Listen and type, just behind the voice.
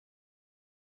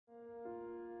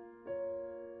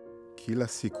Kila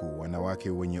siku wanawake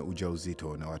wenye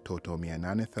ujauzito na watoto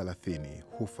 830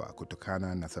 hufa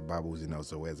kutokana na sababu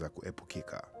zinazoweza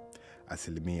kuepukika.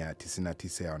 Asilimia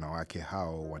 99 ya wanawake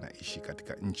hao wanaishi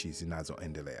katika nchi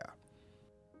zinazoendelea.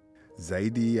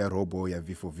 Zaidi ya robo ya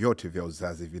vifo vyote vya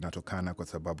uzazi vinatokana kwa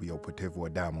sababu ya upotevu wa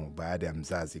damu baada ya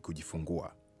mzazi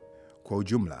kujifungua. Kwa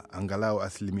ujumla, angalau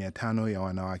asilimia 5 ya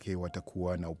wanawake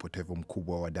watakuwa na upotevu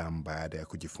mkubwa wa damu baada ya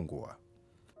kujifungua.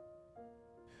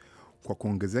 Kwa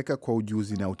kuongezeka kwa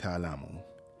ujuzi na utaalamu,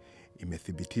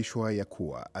 imethibitishwa ya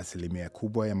kuwa asilimia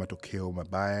kubwa ya matokeo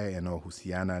mabaya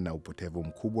yanayohusiana na upotevu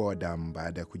mkubwa wa damu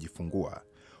baada ya kujifungua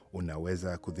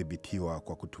unaweza kudhibitiwa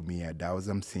kwa kutumia dawa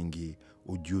za msingi,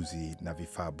 ujuzi na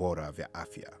vifaa bora vya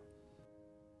afya.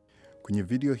 Kwenye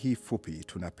video hii fupi,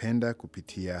 tunapenda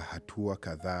kupitia hatua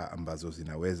kadhaa ambazo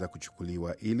zinaweza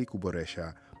kuchukuliwa ili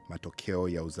kuboresha matokeo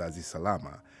ya uzazi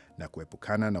salama na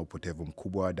kuepukana na upotevu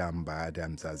mkubwa wa damu baada ya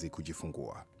mzazi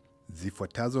kujifungua.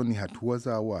 Zifuatazo ni hatua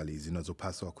za awali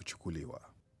zinazopaswa kuchukuliwa.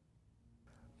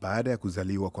 Baada ya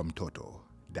kuzaliwa kwa mtoto,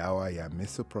 dawa ya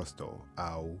misoprostol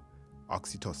au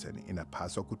oxytocin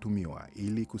inapaswa kutumiwa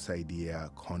ili kusaidia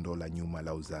kondo la nyuma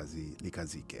la uzazi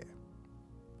likazike.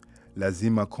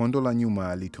 Lazima kondo la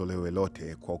nyuma litolewe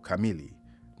lote kwa ukamili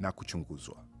na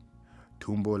kuchunguzwa.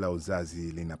 Tumbo la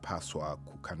uzazi linapaswa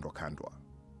kukandwa.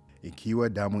 Ikiwa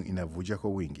damu inavuja kwa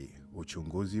wingi,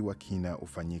 uchunguzi wa kina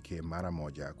ufanyike mara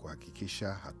moja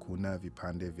kuhakikisha hakuna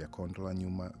vipande vya kondo la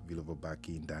nyuma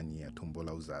vilivyobaki ndani ya tumbo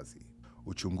la uzazi.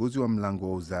 Uchunguzi wa mlango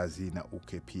wa uzazi na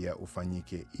uke pia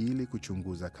ufanyike ili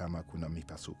kuchunguza kama kuna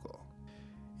mipasuko.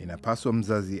 Inapaswa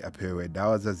mzazi apewe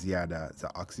dawa za ziada za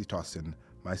oxytocin,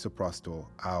 misoprostol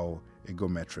au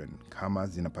egometrin kama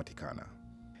zinapatikana.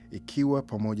 Ikiwa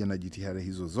pamoja na jitihada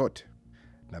hizo zote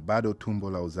na bado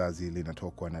tumbo la uzazi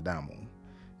linatokwa na damu,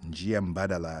 njia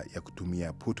mbadala ya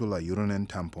kutumia puto la uterine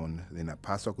tampon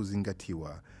linapaswa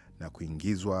kuzingatiwa na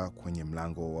kuingizwa kwenye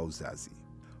mlango wa uzazi.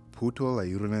 Puto la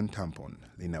uterine tampon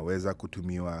linaweza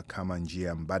kutumiwa kama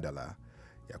njia mbadala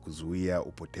ya kuzuia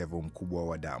upotevu mkubwa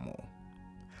wa damu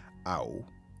au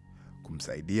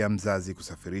kumsaidia mzazi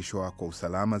kusafirishwa kwa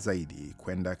usalama zaidi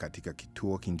kwenda katika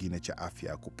kituo kingine cha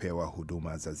afya kupewa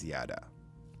huduma za ziada.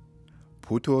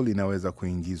 Puto linaweza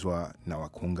kuingizwa na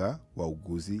wakunga,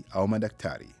 wauguzi au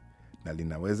madaktari na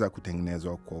linaweza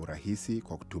kutengenezwa kwa urahisi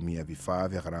kwa kutumia vifaa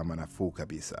vya gharama nafuu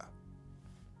kabisa.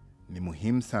 Ni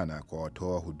muhimu sana kwa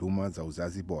watoa huduma za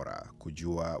uzazi bora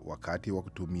kujua wakati wa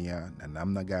kutumia na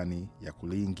namna gani ya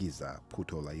kuliingiza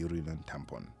puto la uterine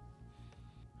tampon.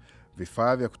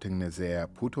 Vifaa vya kutengenezea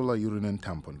puto la uterine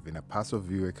tampon vinapaswa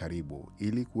viwe karibu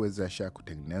ili kuwezesha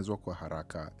kutengenezwa kwa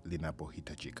haraka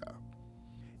linapohitajika.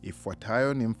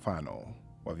 Ifuatayo ni mfano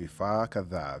wa vifaa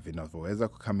kadhaa vinavyoweza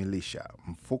kukamilisha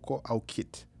mfuko au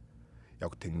kit ya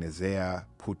kutengenezea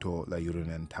puto la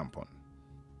uterine tampon.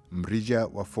 Mrija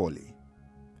wa foli,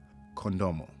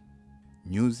 kondomu,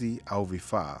 nyuzi au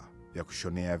vifaa vya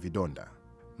kushonea vidonda,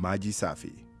 maji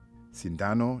safi,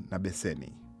 sindano na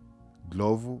beseni,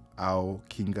 glovu au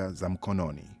kinga za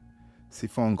mkononi,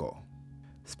 sifongo,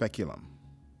 speculum,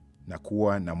 na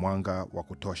kuwa na mwanga wa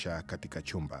kutosha katika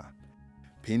chumba.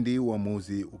 Pindi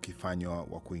uamuzi ukifanywa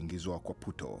wa kuingizwa kwa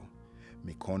puto,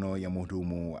 mikono ya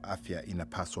mhudumu wa afya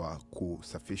inapaswa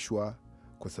kusafishwa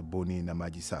kwa sabuni na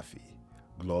maji safi,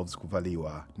 gloves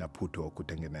kuvaliwa na puto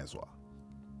kutengenezwa.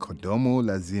 Kondomu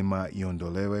lazima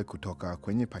iondolewe kutoka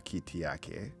kwenye pakiti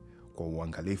yake kwa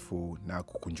uangalifu na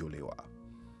kukunjuliwa.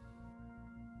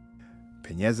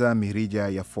 Penyeza mirija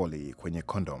ya foli kwenye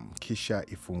kondom kisha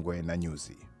ifungwe na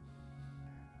nyuzi.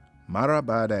 Mara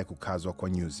baada ya kukazwa kwa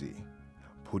nyuzi,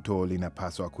 puto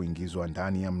linapaswa kuingizwa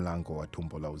ndani ya mlango wa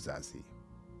tumbo la uzazi.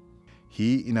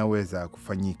 Hii inaweza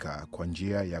kufanyika kwa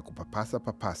njia ya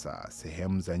kupapasa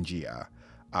sehemu za njia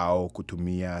au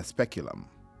kutumia speculum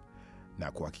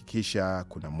na kuhakikisha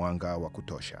kuna mwanga wa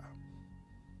kutosha.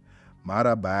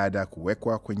 Mara baada ya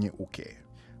kuwekwa kwenye uke,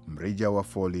 mrija wa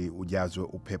foli ujazwe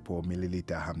upepo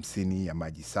mililita 50 ya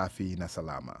maji safi na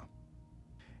salama.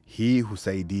 Hii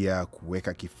husaidia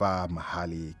kuweka kifaa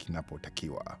mahali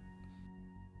kinapotakiwa.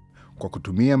 Kwa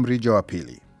kutumia mrija wa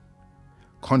pili,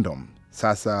 kondom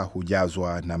sasa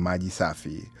hujazwa na maji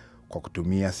safi kwa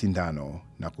kutumia sindano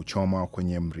na kuchoma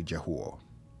kwenye mrija huo.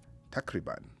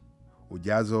 Takriban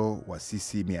ujazo wa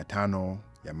cc 500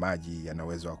 ya maji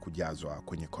yanaweza kujazwa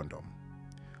kwenye kondom.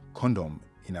 Kondom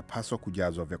inapaswa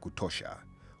kujazwa vya kutosha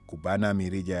kubana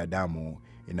mirija ya damu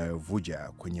inayovuja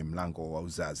kwenye mlango wa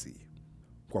uzazi.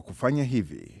 Kwa kufanya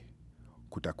hivi,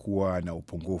 kutakuwa na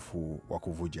upungufu wa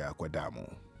kuvuja kwa damu.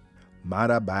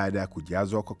 Mara baada ya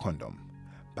kujazwa kwa kondom,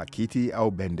 pakiti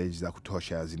au bandage za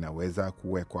kutosha zinaweza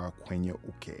kuwekwa kwenye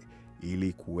uke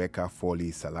ili kuweka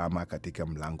foli salama katika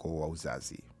mlango wa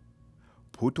uzazi.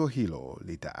 Puto hilo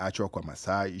litaachwa kwa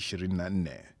masaa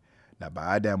 24 na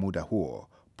baada ya muda huo,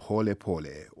 pole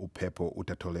pole upepo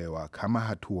utatolewa kama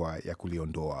hatua ya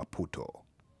kuliondoa puto.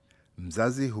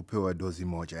 Mzazi hupewa dozi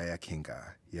moja ya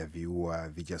kinga ya viua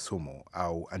vijasumu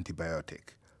au antibiotic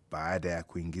baada ya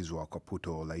kuingizwa kwa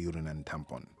puto la Uterine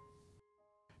tampon.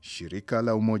 Shirika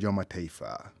la Umoja wa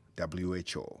Mataifa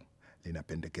WHO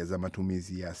linapendekeza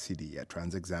matumizi ya asidi ya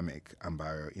tranexamic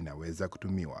ambayo inaweza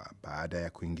kutumiwa baada ya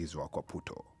kuingizwa kwa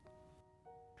puto.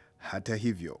 Hata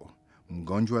hivyo,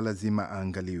 mgonjwa lazima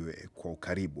aangaliwe kwa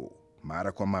ukaribu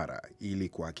mara kwa mara ili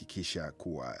kuhakikisha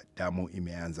kuwa damu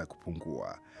imeanza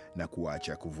kupungua na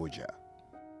kuacha kuvuja.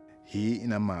 Hii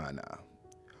ina maana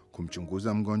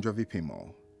kumchunguza mgonjwa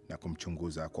vipimo na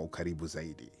kumchunguza kwa ukaribu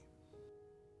zaidi.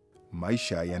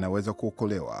 Maisha yanaweza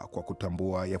kuokolewa kwa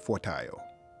kutambua yafuatayo: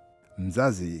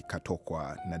 mzazi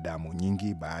katokwa na damu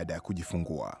nyingi baada ya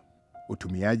kujifungua,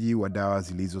 utumiaji wa dawa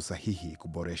zilizo sahihi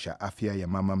kuboresha afya ya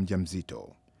mama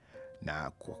mjamzito,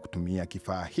 na kwa kutumia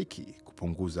kifaa hiki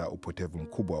kupunguza upotevu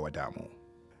mkubwa wa damu.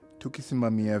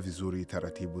 Tukisimamia vizuri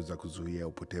taratibu za kuzuia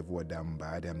upotevu wa damu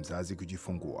baada ya mzazi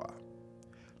kujifungua,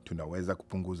 tunaweza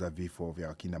kupunguza vifo vya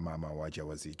wakina mama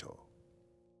wajawazito.